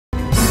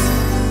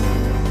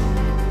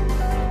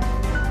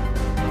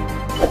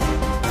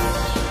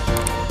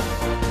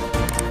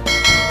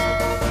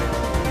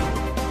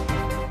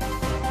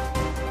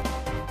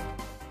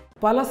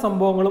പല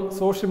സംഭവങ്ങളും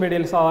സോഷ്യൽ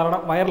മീഡിയയിൽ സാധാരണ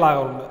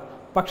വൈറലാകാറുണ്ട്.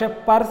 പക്ഷേ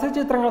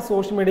പരസ്യചിത്രങ്ങൾ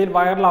സോഷ്യൽ മീഡിയയിൽ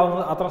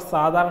വൈറലാവുന്നത് അത്ര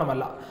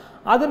സാധാരണമല്ല.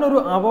 അതിനൊരു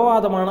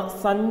അപവാദമാണ്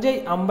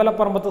സഞ്ജയ്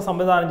അമ്പലപ്പറമ്പത്ത്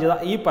സംവിധാനം ചെയ്ത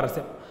ഈ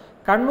പരസ്യം.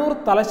 കണ്ണൂർ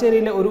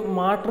തലശ്ശേരിയിലെ ഒരു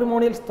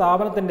മാട്രിമോണിയൽ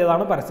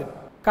സ്ഥാപനത്തിൻ്റെതാണ് പരസ്യം.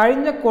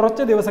 കഴിഞ്ഞ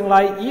കുറച്ച്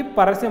ദിവസങ്ങളായി ഈ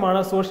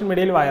പരസ്യമാണ് സോഷ്യൽ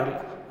മീഡിയയിൽ വൈറൽ.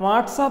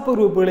 വാട്സാപ്പ്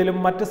ഗ്രൂപ്പുകളിലും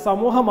മറ്റ്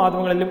സമൂഹ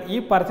മാധ്യമങ്ങളിലും ഈ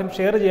പരസ്യം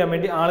ഷെയർ ചെയ്യാൻ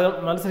വേണ്ടി ആളുകൾ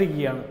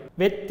മത്സരിക്കുകയാണ്.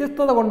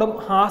 വ്യത്യസ്തത കൊണ്ടും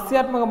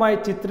ഹാസ്യാത്മകമായ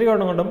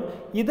ചിത്രീകരണം കൊണ്ടും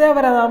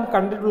ഇതേവരെ നാം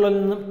കണ്ടിട്ടുള്ളതിൽ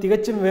നിന്നും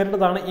തികച്ചും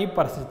വേറിട്ടതാണ് ഈ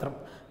പരസ്യചിത്രം.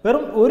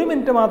 വെറും 1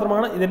 മിനിറ്റ്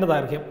മാത്രമാണ് ഇതിൻ്റെ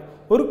ദൈർഘ്യം.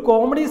 ഒരു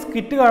കോമഡി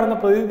സ്കിറ്റ് കാണുന്ന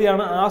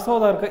പ്രതീതിയാണ്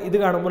ആസ്വാദകർക്ക് ഇത്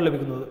കാണുമ്പോൾ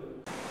ലഭിക്കുന്നത്.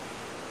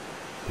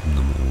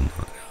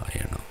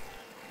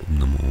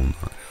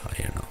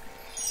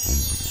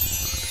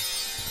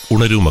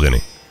 ഉണരൂ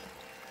മകനെ,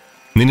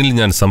 നിന്നിൽ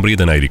ഞാൻ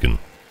സംപ്രീതനായിരിക്കുന്നു.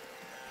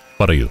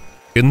 പറയൂ,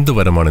 എന്തു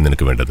വരമാണ്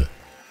നിനക്ക് വേണ്ടത്?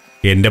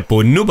 എന്റെ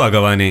പൊന്നു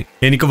ഭഗവാനെ,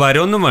 എനിക്ക്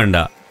വരമൊന്നും വേണ്ട.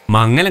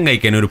 മംഗലം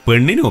കഴിക്കാൻ ഒരു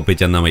പെണ്ണിനെ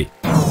ഒപ്പിച്ചെന്നമയി.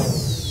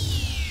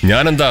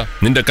 ഞാനെന്താ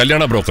നിന്റെ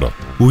കല്യാണ ബ്രോക്കറോ?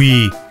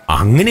 ഉയ്യ്,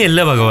 അങ്ങനെയല്ല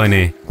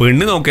ഭഗവാനെ.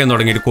 പെണ്ണ് നോക്കാൻ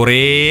തുടങ്ങിയിട്ട് കുറേ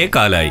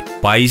കാലായി.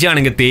 പൈസ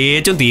ആണെങ്കിൽ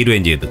തേച്ചും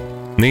തീരുകയും ചെയ്തു.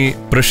 നീ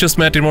പ്രഷ്യസ്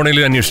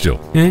മാട്രിമോണിയൽ അന്വേഷിച്ചോ?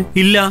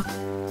 ഇല്ല.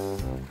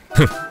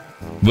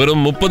 വെറും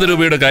 30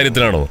 രൂപയുടെ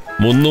കാര്യത്തിലാണോ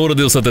 300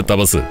 ദിവസത്തെ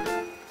തപസ്?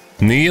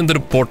 നീ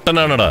എന്തൊരു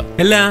പൊട്ടനാണടാ.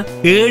 അല്ല,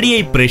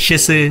 ഏടിയായി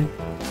പ്രഷ്യസ്?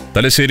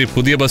 തലശ്ശേരി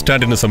പുതിയ ബസ്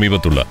സ്റ്റാൻഡിന്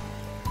സമീപത്തുള്ള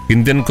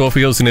ഇന്ത്യൻ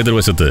കോഫി ഹൗസിന്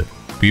എതിർവശത്ത്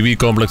PV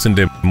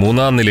കോംപ്ലക്സിന്റെ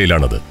 3ാം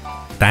നിലയിലാണത്.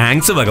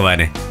 താങ്ക്സ്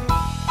ഭഗവാനെ.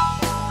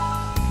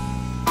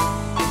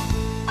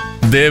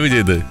 ദയവ്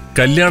ചെയ്ത്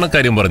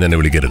കല്യാണക്കാര്യം പറഞ്ഞ് എന്നെ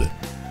വിളിക്കരുത്.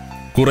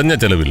 കുറഞ്ഞ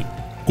ചെലവിൽ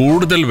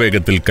കൂടുതൽ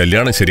വേഗത്തിൽ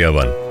കല്യാണം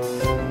ശരിയാവാൻ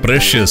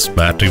പ്രഷ്യസ്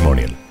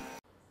മാട്രിമോണിയൽ.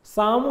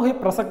 സാമൂഹ്യ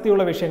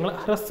പ്രസക്തിയുള്ള വിഷയങ്ങൾ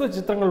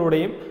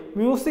ഹ്രസ്വചിത്രങ്ങളിലൂടെയും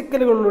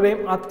മ്യൂസിക്കലുകളിലൂടെയും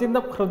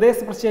അത്യന്തം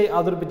ഹൃദയസ്പർശിയായി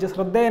അവതരിപ്പിച്ച്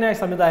ശ്രദ്ധേയനായ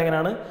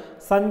സംവിധായകനാണ്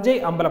സഞ്ജയ്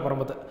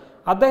അമ്പലപ്പറമ്പത്ത്.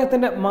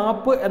 അദ്ദേഹത്തിൻ്റെ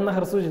മാപ്പ് എന്ന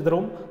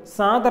ഹ്രസ്വചിത്രവും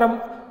സാദരം,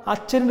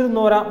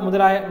 അച്ഛനിരുന്നോര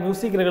മുതലായ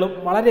മ്യൂസിക്കലുകളും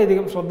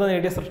വളരെയധികം ശ്രദ്ധ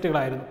നേടിയ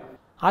സൃഷ്ടികളായിരുന്നു.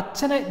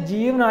 അച്ഛനെ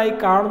ജീവനായി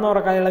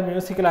കാണുന്നവർക്കായുള്ള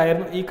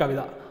മ്യൂസിക്കലായിരുന്നു ഈ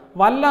കവിത.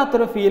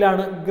 വല്ലാത്തൊരു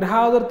ഫീലാണ്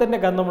ഗൃഹാതുരത്തിൻ്റെ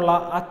ഗന്ധമുള്ള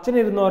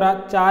അച്ഛനിരുന്നോര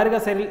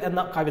ചാരുകസേരിൽ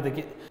എന്ന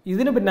കവിതയ്ക്ക്.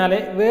 ഇതിനു പിന്നാലെ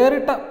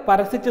വേറിട്ട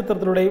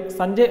പരസ്യചിത്രത്തിലൂടെയും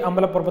സഞ്ജയ്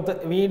അമ്പലപ്പുറത്ത്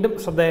വീണ്ടും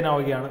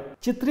ശ്രദ്ധേയനാവുകയാണ്.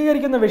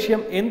 ചിത്രീകരിക്കുന്ന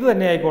വിഷയം എന്തു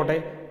തന്നെയായിക്കോട്ടെ,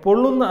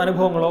 പൊള്ളുന്ന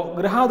അനുഭവങ്ങളോ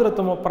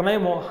ഗൃഹാതുരത്വമോ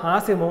പ്രണയമോ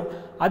ഹാസ്യമോ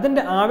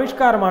അതിൻ്റെ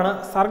ആവിഷ്കാരമാണ്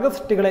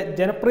സർഗസൃഷ്ടികളെ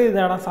ജനപ്രീതി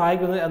നേടാൻ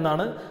സഹായിക്കുന്നത്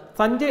എന്നാണ്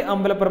സഞ്ജയ്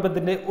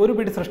അമ്പലപ്പുറത്തിൻ്റെ ഒരു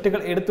പിടി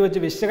സൃഷ്ടികൾ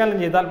എടുത്തുവെച്ച് വിശകലനം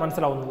ചെയ്താൽ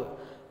മനസ്സിലാവുന്നത്.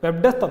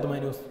 വെബ് ഡെസ്ക്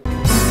തത്വമൈ ന്യൂസ്.